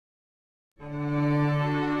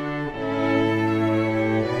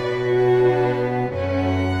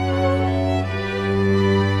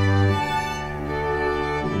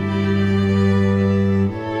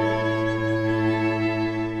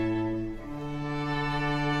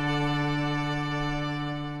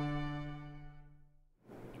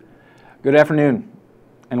Good afternoon,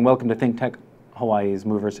 and welcome to ThinkTech Hawaii's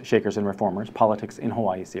Movers, Shakers, and Reformers, Politics in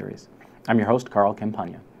Hawaii series. I'm your host, Carl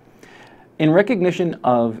Campagna. In recognition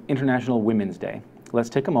of International Women's Day, let's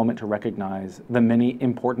take a moment to recognize the many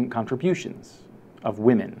important contributions of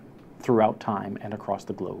women throughout time and across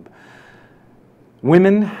the globe.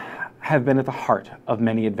 Women have been at the heart of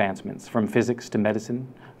many advancements, from physics to medicine,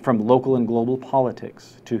 from local and global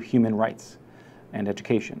politics to human rights and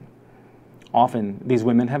education. Often, these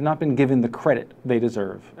women have not been given the credit they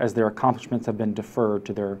deserve, as their accomplishments have been deferred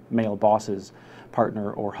to their male bosses,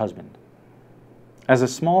 partner, or husband. As a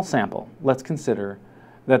small sample, let's consider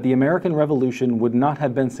that the American Revolution would not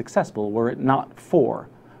have been successful were it not for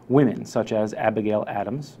women such as Abigail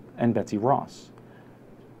Adams and Betsy Ross.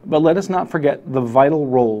 But let us not forget the vital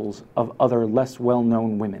roles of other less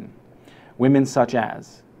well-known women. Women such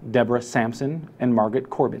as Deborah Sampson and Margaret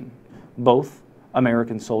Corbin, both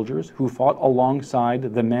American soldiers who fought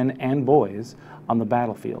alongside the men and boys on the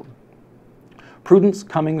battlefield. Prudence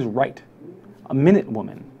Cummings Wright, a Minute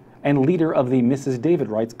Woman and leader of the Mrs. David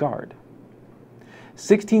Wright's Guard.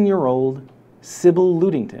 16-year-old Sybil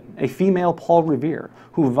Ludington, a female Paul Revere,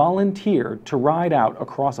 who volunteered to ride out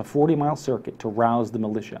across a 40-mile circuit to rouse the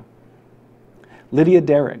militia. Lydia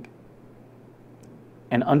Derrig,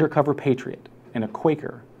 an undercover patriot and a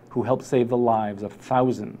Quaker who helped save the lives of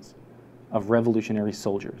thousands of revolutionary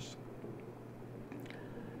soldiers.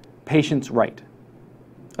 Patience Wright,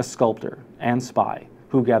 a sculptor and spy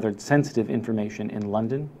who gathered sensitive information in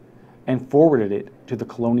London and forwarded it to the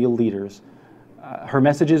colonial leaders. Her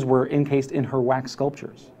messages were encased in her wax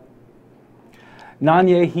sculptures.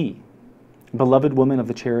 Nanye He, beloved woman of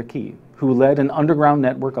the Cherokee, who led an underground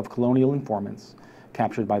network of colonial informants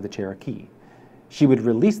captured by the Cherokee. She would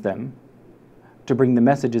release them to bring the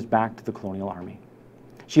messages back to the colonial army.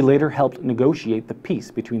 She later helped negotiate the peace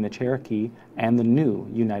between the Cherokee and the new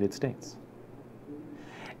United States.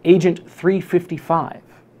 Agent 355,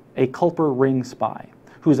 a Culper Ring spy,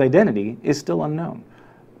 whose identity is still unknown,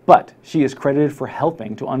 but she is credited for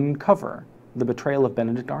helping to uncover the betrayal of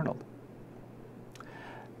Benedict Arnold.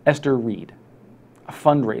 Esther Reed, a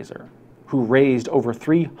fundraiser who raised over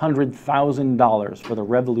 $300,000 for the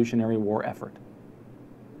Revolutionary War effort.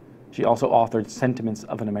 She also authored Sentiments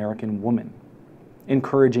of an American Woman,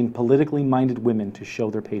 encouraging politically minded women to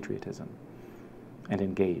show their patriotism and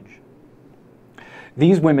engage.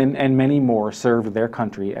 These women and many more served their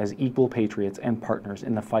country as equal patriots and partners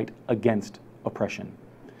in the fight against oppression.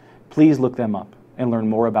 Please look them up and learn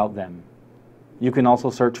more about them. You can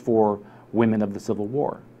also search for Women of the Civil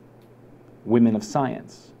War, Women of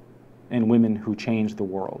Science, and Women Who Changed the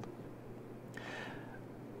World.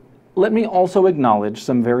 Let me also acknowledge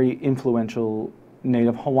some very influential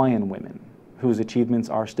Native Hawaiian women whose achievements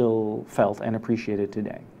are still felt and appreciated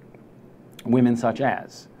today. Women such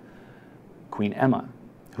as Queen Emma,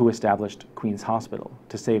 who established Queen's Hospital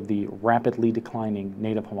to save the rapidly declining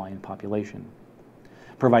Native Hawaiian population,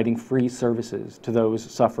 providing free services to those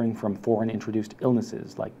suffering from foreign-introduced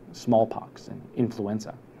illnesses like smallpox and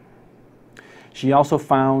influenza. She also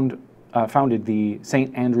founded the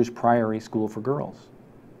St. Andrew's Priory School for Girls.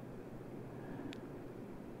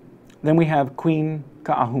 Then we have Queen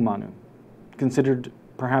Ka'ahumanu, considered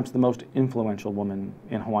perhaps the most influential woman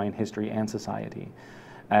in Hawaiian history and society,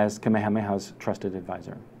 as Kamehameha's trusted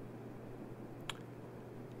advisor.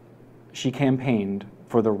 She campaigned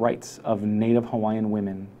for the rights of Native Hawaiian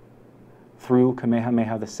women through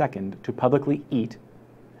Kamehameha II to publicly eat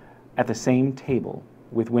at the same table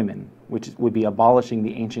with women, which would be abolishing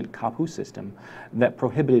the ancient kapu system that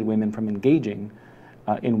prohibited women from engaging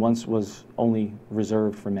in once was only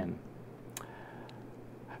reserved for men.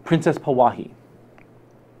 Princess Pauahi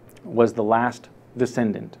was the last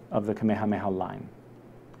descendant of the Kamehameha line.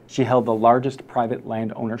 She held the largest private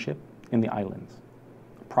land ownership in the islands,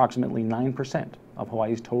 approximately 9% of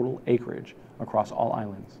Hawaii's total acreage across all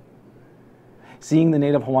islands. Seeing the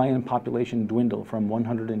Native Hawaiian population dwindle from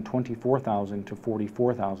 124,000 to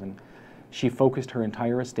 44,000, she focused her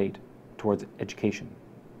entire estate towards education.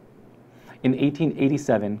 In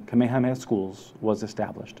 1887, Kamehameha Schools was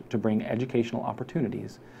established to bring educational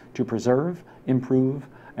opportunities to preserve, improve,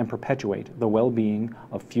 and perpetuate the well-being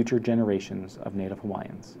of future generations of Native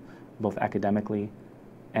Hawaiians, both academically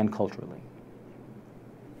and culturally.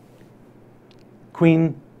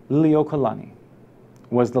 Queen Liliuokalani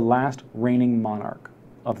was the last reigning monarch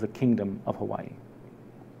of the Kingdom of Hawaii.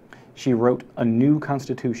 She wrote a new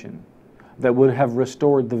constitution that would have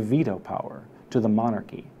restored the veto power to the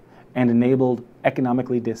monarchy and enabled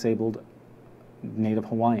economically disabled Native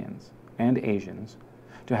Hawaiians and Asians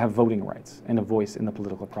to have voting rights and a voice in the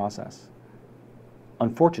political process.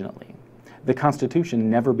 Unfortunately, the Constitution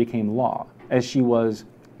never became law, as she was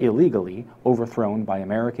illegally overthrown by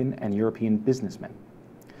American and European businessmen,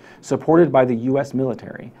 supported by the U.S.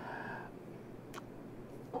 military,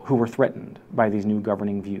 who were threatened by these new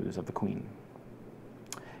governing views of the Queen.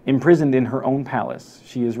 Imprisoned in her own palace,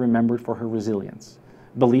 she is remembered for her resilience,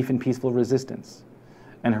 belief in peaceful resistance,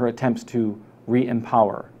 and her attempts to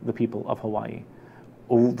re-empower the people of Hawaii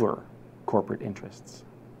over corporate interests.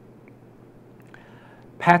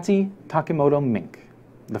 Patsy Takemoto Mink,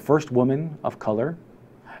 the first woman of color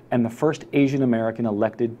and the first Asian American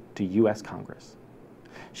elected to U.S. Congress.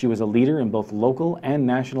 She was a leader in both local and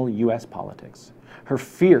national U.S. politics. Her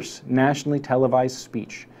fierce, nationally televised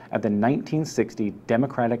speech at the 1960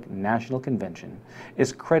 Democratic National Convention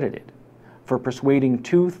is credited for persuading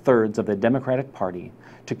 2/3 of the Democratic Party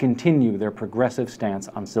to continue their progressive stance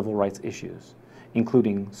on civil rights issues,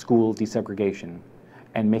 including school desegregation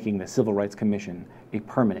and making the Civil Rights Commission a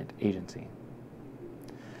permanent agency.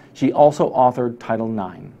 She also authored Title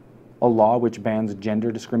IX, a law which bans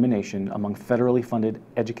gender discrimination among federally funded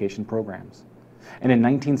education programs. And in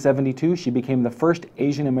 1972, she became the first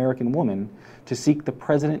Asian American woman to seek the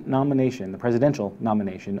presidential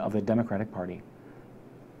nomination of the Democratic Party.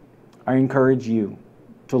 I encourage you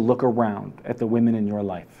to look around at the women in your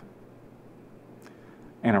life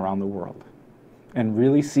and around the world and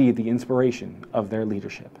really see the inspiration of their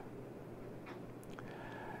leadership.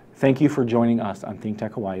 Thank you for joining us on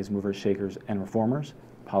ThinkTech Hawaii's Movers, Shakers, and Reformers,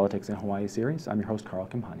 Politics in Hawaii series. I'm your host, Carl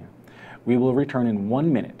Campagna. We will return in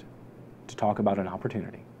 1 minute to talk about an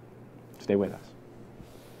opportunity. Stay with us.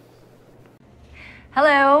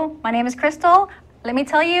 Hello, my name is Crystal. Let me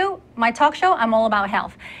tell you, my talk show, I'm all about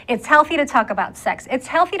health. It's healthy to talk about sex. It's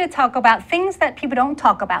healthy to talk about things that people don't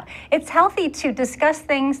talk about. It's healthy to discuss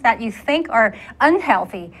things that you think are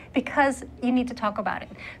unhealthy because you need to talk about it.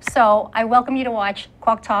 So I welcome you to watch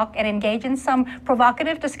Quack Talk and engage in some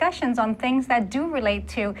provocative discussions on things that do relate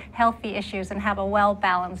to healthy issues and have a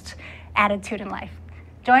well-balanced attitude in life.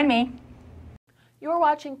 Join me. You're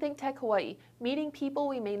watching ThinkTech Hawaii, meeting people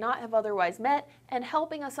we may not have otherwise met and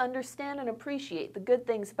helping us understand and appreciate the good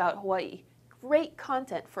things about Hawaii. Great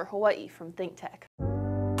content for Hawaii from ThinkTech.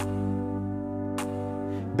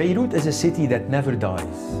 Beirut is a city that never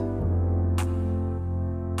dies.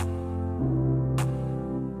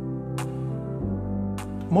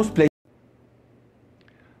 Most places.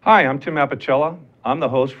 Hi, I'm Tim Apicella. I'm the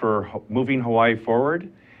host for Moving Hawaii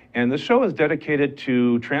Forward. And this show is dedicated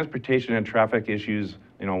to transportation and traffic issues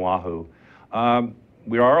in Oahu.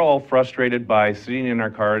 We are all frustrated by sitting in our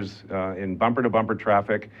cars in bumper-to-bumper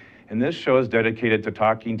traffic, and this show is dedicated to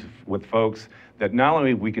talking with folks that not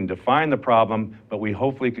only we can define the problem, but we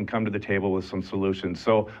hopefully can come to the table with some solutions.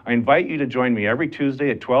 So I invite you to join me every Tuesday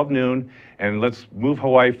at 12 noon, and let's move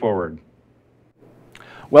Hawaii forward.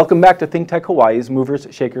 Welcome back to ThinkTech Hawaii's Movers,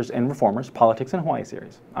 Shakers, and Reformers, Politics in Hawaii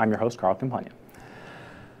series. I'm your host, Carl Campagna.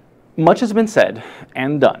 Much has been said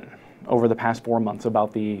and done over the past 4 months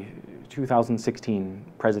about the 2016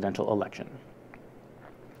 presidential election.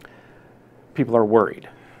 People are worried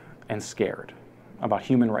and scared about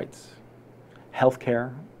human rights,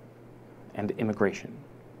 healthcare, and immigration.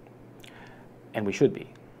 And we should be.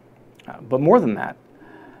 But more than that,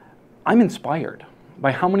 I'm inspired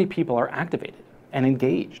by how many people are activated and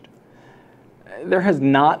engaged. There has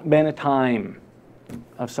not been a time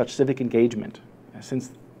of such civic engagement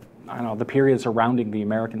since the period surrounding the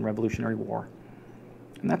American Revolutionary War.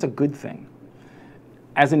 And that's a good thing.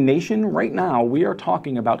 As a nation, right now, we are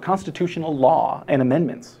talking about constitutional law and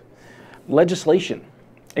amendments, legislation,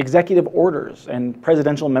 executive orders, and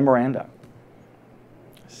presidential memoranda.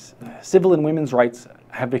 Civil and women's rights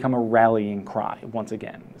have become a rallying cry once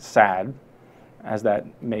again. Sad as that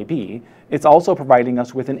may be, it's also providing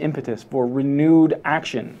us with an impetus for renewed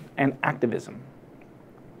action and activism.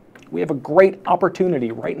 We have a great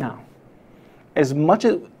opportunity right now. As much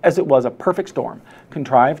as it was a perfect storm,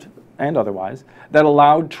 contrived and otherwise, that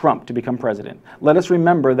allowed Trump to become president, let us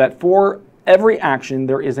remember that for every action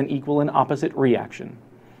there is an equal and opposite reaction.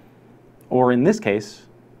 Or in this case,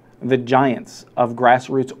 the giants of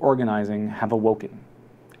grassroots organizing have awoken,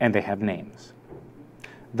 and they have names.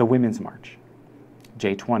 The Women's March,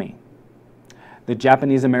 J20, the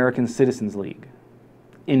Japanese American Citizens League,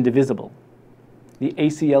 Indivisible, the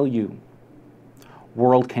ACLU,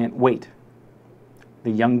 World Can't Wait,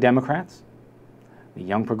 the Young Democrats, the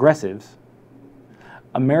Young Progressives,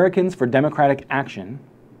 Americans for Democratic Action,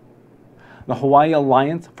 the Hawaii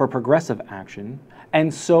Alliance for Progressive Action,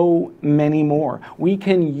 and so many more. We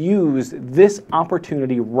can use this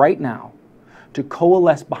opportunity right now to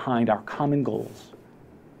coalesce behind our common goals.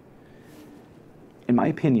 In my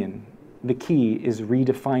opinion, the key is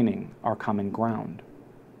redefining our common ground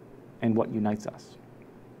and what unites us.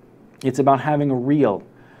 It's about having a real,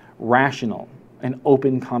 rational, and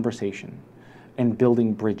open conversation and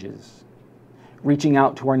building bridges, reaching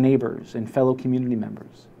out to our neighbors and fellow community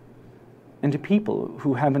members, and to people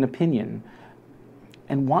who have an opinion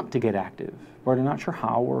and want to get active, but are not sure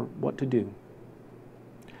how or what to do.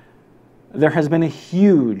 There has been a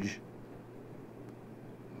huge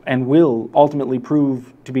and will ultimately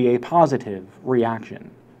prove to be a positive reaction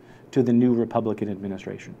to the new Republican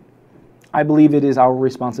administration. I believe it is our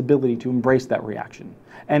responsibility to embrace that reaction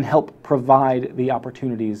and help provide the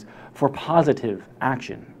opportunities for positive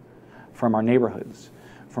action from our neighborhoods,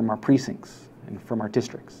 from our precincts, and from our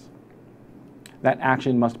districts. That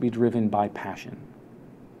action must be driven by passion.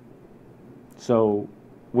 So,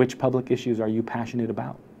 which public issues are you passionate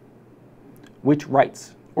about? Which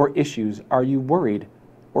rights or issues are you worried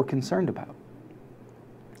or concerned about?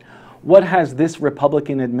 What has this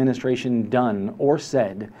Republican administration done or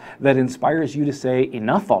said that inspires you to say,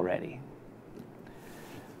 enough already?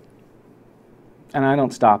 And I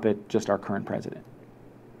don't stop at just our current president.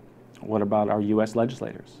 What about our U.S.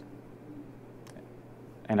 legislators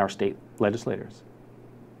and our state legislators?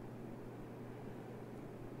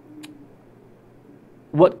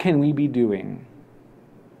 What can we be doing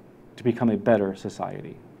to become a better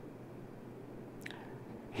society?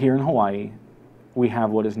 Here in Hawaii, we have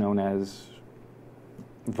what is known as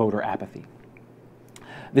voter apathy.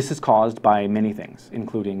 This is caused by many things,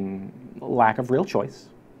 including lack of real choice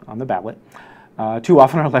on the ballot. Too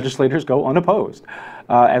often our legislators go unopposed.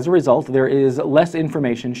 As a result, there is less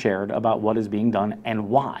information shared about what is being done and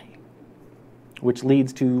why, which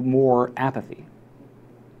leads to more apathy.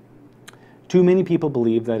 Too many people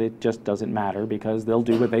believe that it just doesn't matter because they'll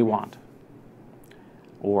do what they want,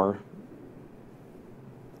 or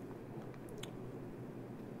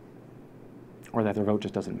that their vote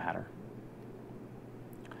just doesn't matter.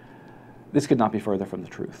 This could not be further from the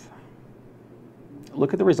truth.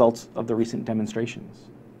 Look at the results of the recent demonstrations.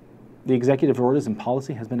 The executive orders and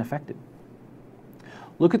policy has been affected.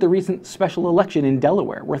 Look at the recent special election in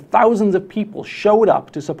Delaware, where thousands of people showed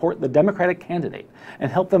up to support the Democratic candidate and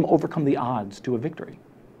help them overcome the odds to a victory.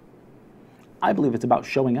 I believe it's about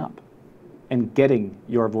showing up and getting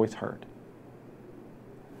your voice heard.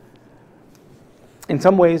 In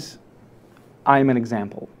some ways, I am an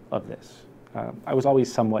example of this. I was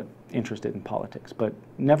always somewhat interested in politics, but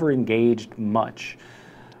never engaged much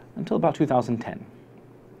until about 2010.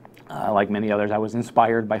 Like many others, I was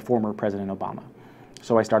inspired by former President Obama,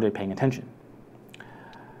 so I started paying attention.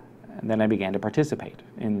 And then I began to participate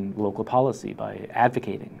in local policy by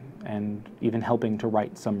advocating and even helping to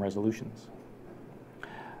write some resolutions.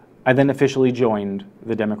 I then officially joined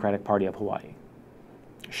the Democratic Party of Hawaii,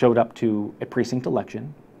 showed up to a precinct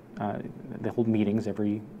election. They hold meetings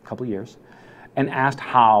every couple of years, and asked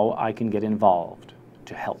how I can get involved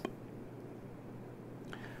to help.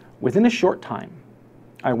 Within a short time,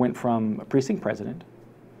 I went from a precinct president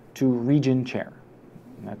to region chair.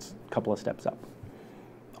 And that's a couple of steps up.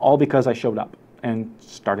 All because I showed up and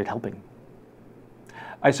started helping.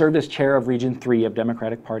 I served as chair of Region 3 of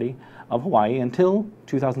Democratic Party of Hawaii until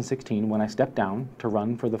 2016, when I stepped down to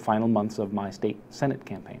run for the final months of my state Senate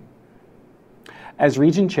campaign. As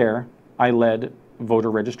region chair, I led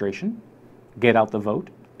voter registration, get out the vote,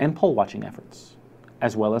 and poll watching efforts,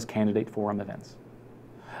 as well as candidate forum events.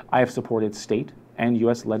 I have supported state and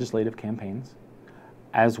U.S. legislative campaigns,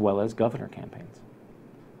 as well as governor campaigns.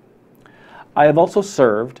 I have also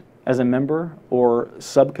served as a member or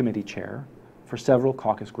subcommittee chair for several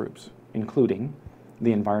caucus groups, including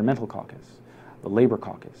the Environmental Caucus, the Labor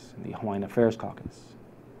Caucus, and the Hawaiian Affairs Caucus.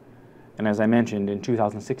 And as I mentioned, in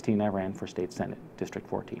 2016, I ran for State Senate, District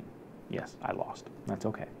 14. Yes, I lost. That's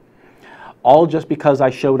okay. All just because I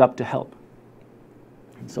showed up to help.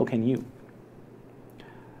 And so can you.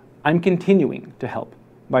 I'm continuing to help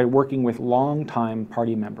by working with longtime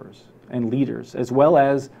party members and leaders, as well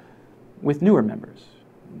as with newer members,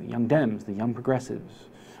 the Young Dems, the Young Progressives,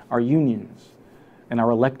 our unions, and our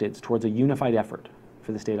electeds towards a unified effort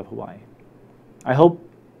for the state of Hawaii. I hope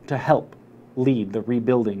to help lead the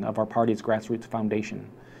rebuilding of our party's grassroots foundation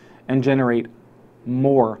and generate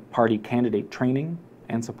more party candidate training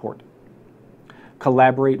and support.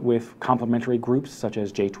 Collaborate with complementary groups such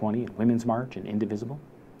as J20 and Women's March and Indivisible,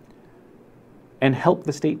 and help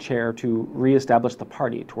the state chair to reestablish the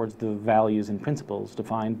party towards the values and principles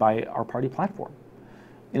defined by our party platform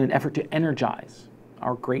in an effort to energize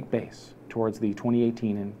our great base towards the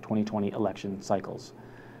 2018 and 2020 election cycles.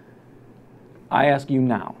 I ask you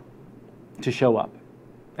now to show up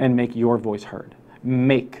and make your voice heard.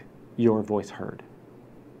 Make your voice heard.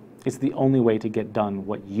 It's the only way to get done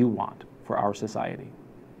what you want for our society,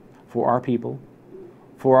 for our people,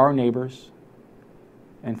 for our neighbors,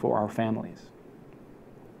 and for our families.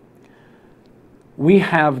 We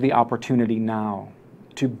have the opportunity now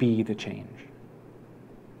to be the change.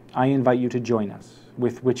 I invite you to join us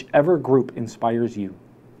with whichever group inspires you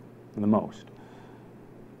the most.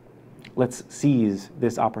 Let's seize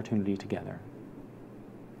this opportunity together.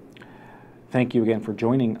 Thank you again for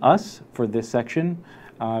joining us for this section.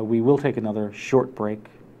 We will take another short break,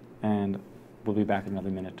 and we'll be back in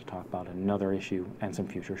another minute to talk about another issue and some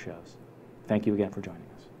future shows. Thank you again for joining us.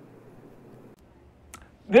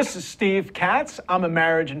 This is Steve Katz. I'm a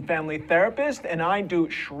marriage and family therapist, and I do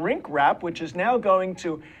shrink wrap, which is now going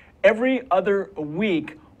to every other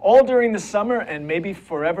week, all during the summer and maybe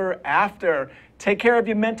forever after. Take care of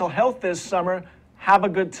your mental health this summer. Have a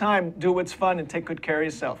good time, do what's fun, and take good care of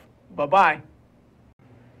yourself. Bye-bye.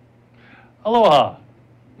 Aloha.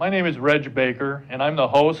 My name is Reg Baker, and I'm the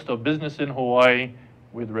host of Business in Hawaii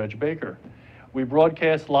with Reg Baker. We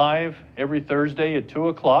broadcast live every Thursday at 2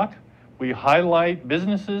 o'clock. We highlight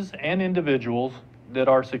businesses and individuals that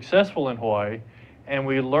are successful in Hawaii, and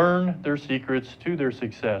we learn their secrets to their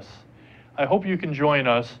success. I hope you can join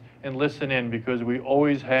us and listen in, because we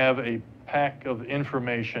always have a pack of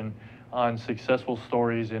information on successful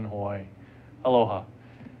stories in Hawaii. Aloha.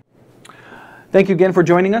 Thank you again for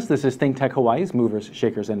joining us. This is ThinkTech Hawaii's Movers,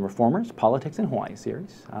 Shakers, and Reformers, Politics in Hawaii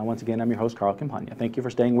series. Once again, I'm your host, Carl Campagna. Thank you for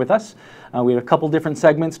staying with us. We have a couple different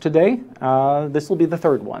segments today. This will be the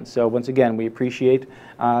third one. So once again, we appreciate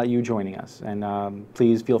you joining us. And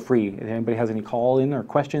please feel free. If anybody has any call-in or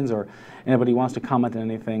questions, or anybody wants to comment on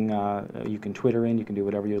anything, you can Twitter in, you can do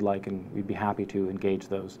whatever you'd like, and we'd be happy to engage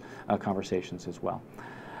those conversations as well.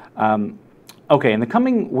 Okay, in the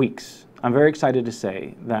coming weeks, I'm very excited to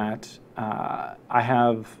say that I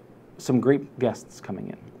have some great guests coming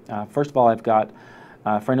in. First of all, I've got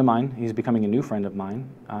a friend of mine. He's becoming a new friend of mine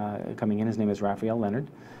coming in. His name is Raphael Leonard.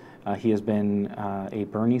 He has been a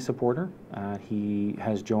Bernie supporter. He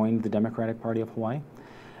has joined the Democratic Party of Hawaii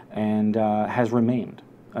and has remained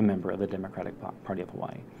a member of the Democratic Party of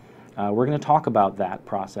Hawaii. We're going to talk about that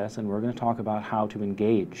process, and we're going to talk about how to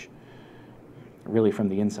engage really from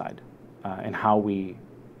the inside and how we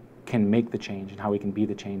can make the change and how we can be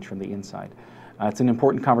the change from the inside. It's an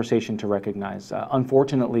important conversation to recognize.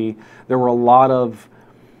 Unfortunately, there were a lot of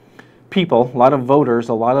people, a lot of voters,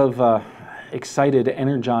 a lot of excited,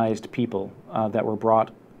 energized people that were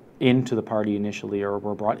brought into the party initially, or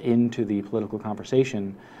were brought into the political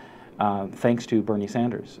conversation thanks to Bernie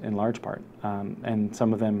Sanders in large part. And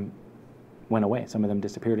some of them went away, some of them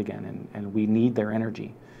disappeared again, and we need their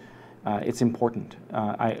energy. It's important.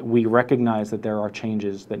 We recognize that there are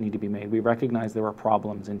changes that need to be made. We recognize there are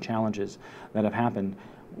problems and challenges that have happened.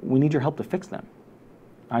 We need your help to fix them.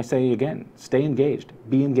 I say again, stay engaged,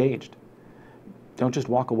 be engaged. Don't just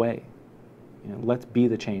walk away. You know, let's be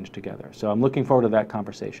the change together. So I'm looking forward to that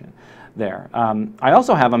conversation there. I'm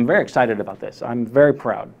very excited about this. I'm very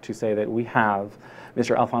proud to say that we have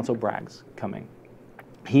Mr. Alfonso Braggs coming.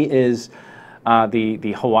 He is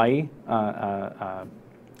the Hawaii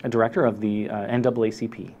director of the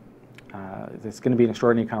NAACP. It's going to be an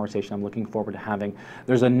extraordinary conversation I'm looking forward to having.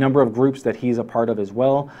 There's a number of groups that he's a part of as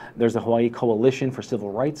well. There's the Hawaii Coalition for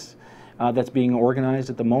Civil Rights that's being organized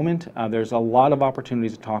at the moment. There's a lot of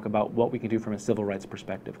opportunities to talk about what we can do from a civil rights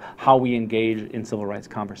perspective, how we engage in civil rights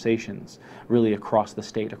conversations really across the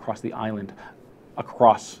state, across the island,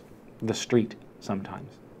 across the street sometimes.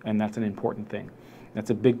 And that's an important thing. That's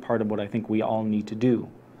a big part of what I think we all need to do,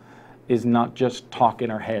 is not just talk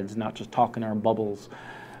in our heads, not just talk in our bubbles,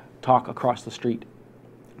 talk across the street,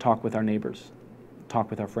 talk with our neighbors, talk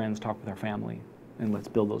with our friends, talk with our family, and let's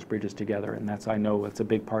build those bridges together. And I know it's a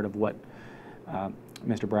big part of what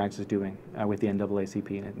Mr. Braggs is doing with the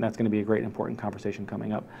NAACP, and that's going to be a great important conversation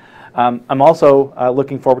coming up. I'm also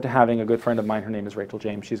looking forward to having a good friend of mine. Her name is Rachel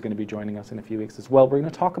James. She's going to be joining us in a few weeks as well. We're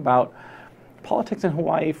going to talk about politics in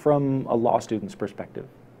Hawaii from a law student's perspective.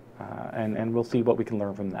 And we'll see what we can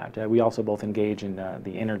learn from that. We also both engage in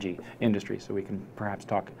the energy industry, so we can perhaps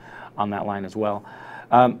talk on that line as well.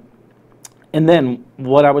 And then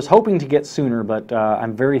what I was hoping to get sooner, but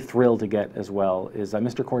I'm very thrilled to get as well, is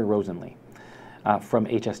Mr. Corey Rosenlee from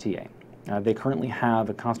HSTA. They currently have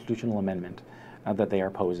a constitutional amendment that they are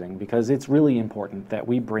posing, because it's really important that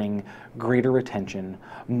we bring greater attention,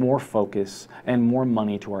 more focus, and more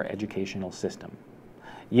money to our educational system.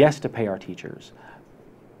 Yes, to pay our teachers,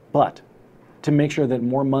 but to make sure that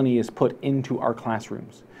more money is put into our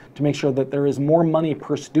classrooms, to make sure that there is more money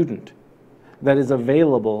per student that is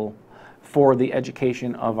available for the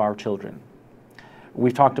education of our children.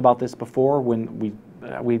 We've talked about this before when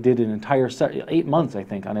we did an entire 8 months, I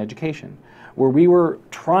think, on education, where we were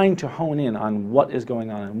trying to hone in on what is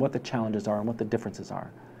going on and what the challenges are and what the differences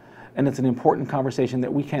are. And it's an important conversation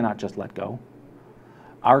that we cannot just let go.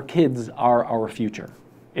 Our kids are our future.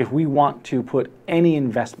 If we want to put any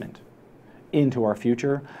investment into our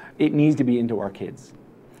future, it needs to be into our kids.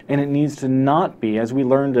 And it needs to not be, as we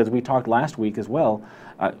learned, as we talked last week as well,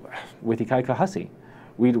 with Ikai Kahasi.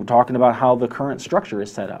 We were talking about how the current structure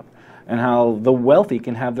is set up and how the wealthy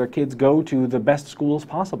can have their kids go to the best schools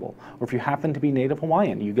possible. Or if you happen to be Native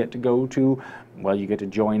Hawaiian, you get to go to, well, you get to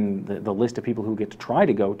join the list of people who get to try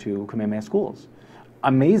to go to Kamehameha schools.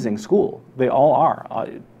 Amazing school. They all are.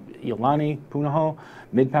 Iolani, Punahou,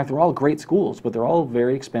 Midpac, they're all great schools, but they're all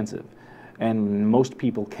very expensive. And most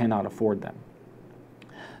people cannot afford them.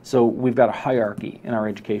 So we've got a hierarchy in our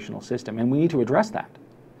educational system, and we need to address that.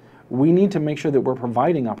 We need to make sure that we're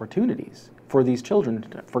providing opportunities for these children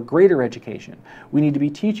for greater education. We need to be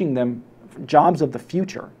teaching them jobs of the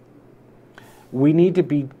future. We need to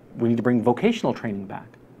bring vocational training back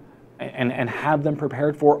and have them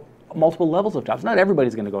prepared for multiple levels of jobs. Not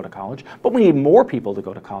everybody's going to go to college, but we need more people to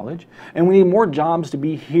go to college, and we need more jobs to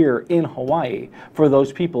be here in Hawaii for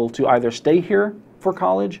those people to either stay here for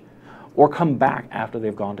college or come back after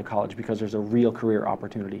they've gone to college, because there's a real career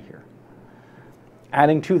opportunity here.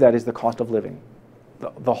 Adding to that is the cost of living.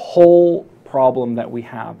 The whole problem that we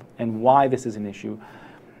have and why this is an issue.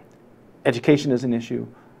 Education is an issue.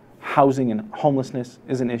 Housing and homelessness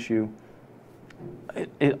is an issue.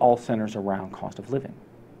 It all centers around cost of living.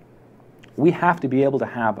 We have to be able to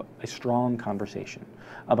have a strong conversation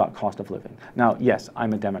about cost of living. Now, yes,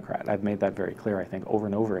 I'm a Democrat. I've made that very clear, I think, over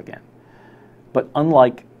and over again. But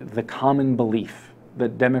unlike the common belief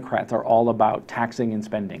that Democrats are all about taxing and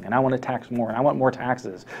spending, and I want to tax more, and I want more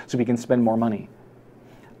taxes so we can spend more money,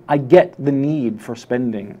 I get the need for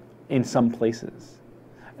spending in some places,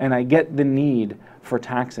 and I get the need for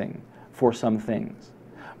taxing for some things.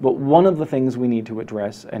 But one of the things we need to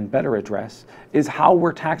address, and better address, is how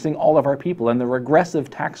we're taxing all of our people and the regressive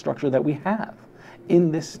tax structure that we have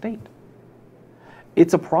in this state.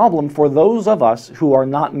 It's a problem for those of us who are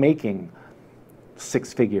not making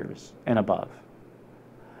 6 figures and above.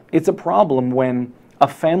 It's a problem when a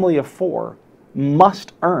family of 4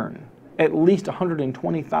 must earn at least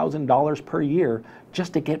 $120,000 per year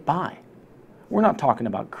just to get by. We're not talking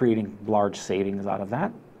about creating large savings out of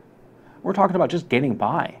that. We're talking about just getting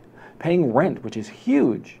by, paying rent, which is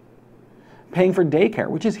huge, paying for daycare,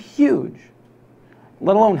 which is huge,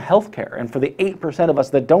 let alone health care. And for the 8% of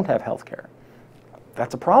us that don't have health care,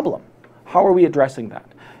 that's a problem. How are we addressing that?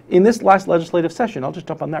 In this last legislative session, I'll just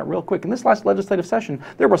jump on that real quick. In this last legislative session,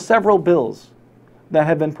 there were several bills that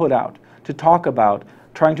have been put out to talk about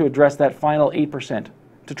trying to address that final 8%,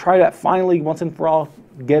 to try to finally, once and for all,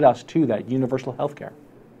 get us to that universal health care.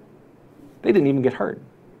 They didn't even get heard.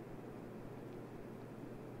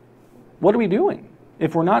 What are we doing?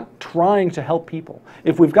 If we're not trying to help people,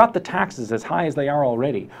 if we've got the taxes as high as they are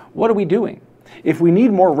already, what are we doing? If we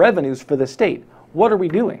need more revenues for the state, what are we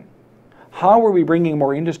doing? How are we bringing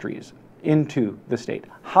more industries into the state?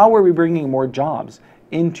 How are we bringing more jobs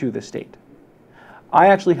into the state? I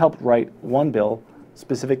actually helped write one bill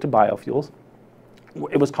specific to biofuels.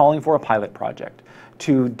 It was calling for a pilot project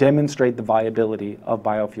to demonstrate the viability of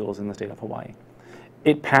biofuels in the state of Hawaii.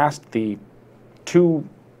 It passed the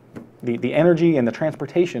energy and the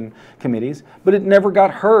transportation committees, but it never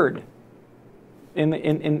got heard in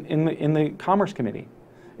the Commerce Committee.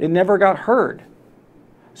 It never got heard.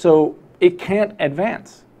 So it can't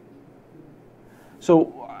advance.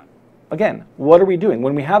 So again, what are we doing?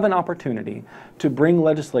 When we have an opportunity to bring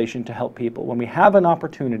legislation to help people, when we have an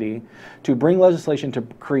opportunity to bring legislation to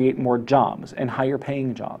create more jobs and higher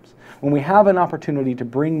paying jobs, when we have an opportunity to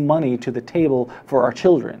bring money to the table for our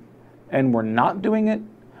children, and we're not doing it,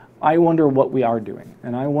 I wonder what we are doing,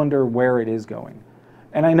 and I wonder where it is going.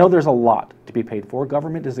 And I know there's a lot to be paid for.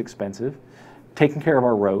 Government is expensive. Taking care of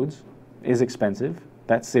our roads is expensive.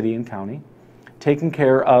 That's city and county. Taking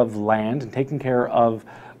care of land and taking care of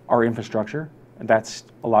our infrastructure, that's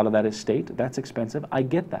a lot of that is state. That's expensive. I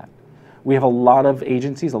get that. We have a lot of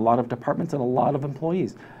agencies, a lot of departments, and a lot of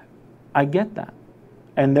employees. I get that.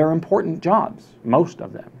 And they're important jobs. Most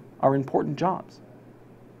of them are important jobs.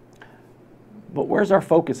 But where's our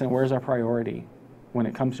focus and where's our priority when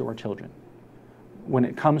it comes to our children? When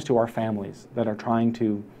it comes to our families that are trying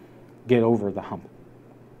to get over the hump?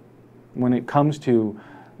 When it comes to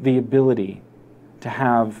the ability to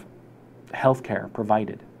have health care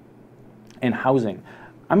provided and housing.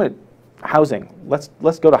 Housing.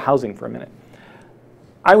 Let's go to housing for a minute.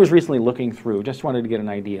 I was recently looking through, just wanted to get an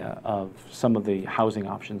idea of some of the housing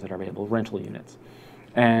options that are available, rental units.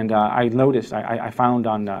 And I noticed, I found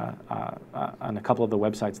on a couple of the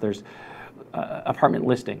websites, there's apartment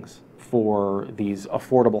listings for these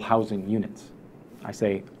affordable housing units. I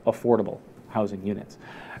say affordable housing units.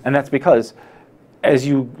 And that's because as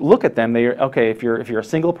you look at them, they're okay. If you're a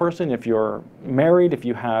single person, if you're married, if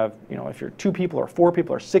you have, if you're 2 people or 4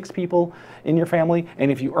 people or 6 people in your family,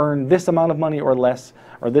 and if you earn this amount of money or less,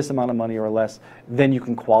 or this amount of money or less, then you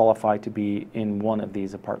can qualify to be in one of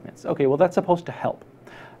these apartments. Okay, well, that's supposed to help.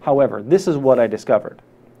 However, this is what I discovered.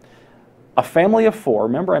 A family of 4,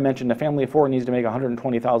 remember I mentioned a family of 4 needs to make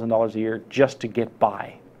 $120,000 a year just to get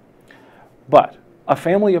by. But a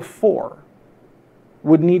family of 4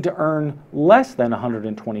 would need to earn less than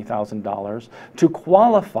 $120,000 to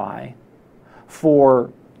qualify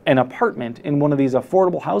for an apartment in one of these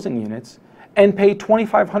affordable housing units and pay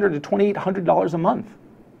 $2,500 to $2,800 a month.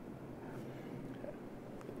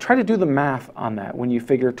 Try to do the math on that when you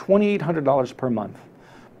figure $2,800 per month.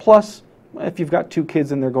 Plus, if you've got 2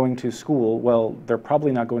 kids and they're going to school, well, they're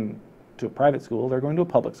probably not going to a private school, they're going to a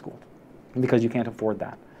public school because you can't afford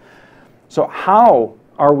that. So how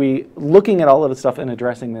are we looking at all of this stuff and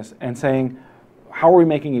addressing this and saying, how are we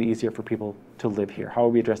making it easier for people to live here? How are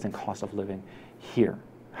we addressing cost of living here?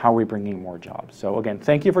 How are we bringing more jobs? So again,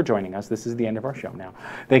 thank you for joining us. This is the end of our show now.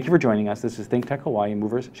 Thank you for joining us. This is ThinkTech Hawaii,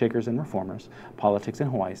 Movers, Shakers, and Reformers, Politics in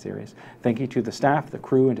Hawaii series. Thank you to the staff, the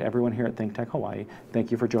crew, and to everyone here at ThinkTech Hawaii.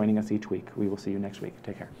 Thank you for joining us each week. We will see you next week.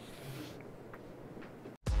 Take care.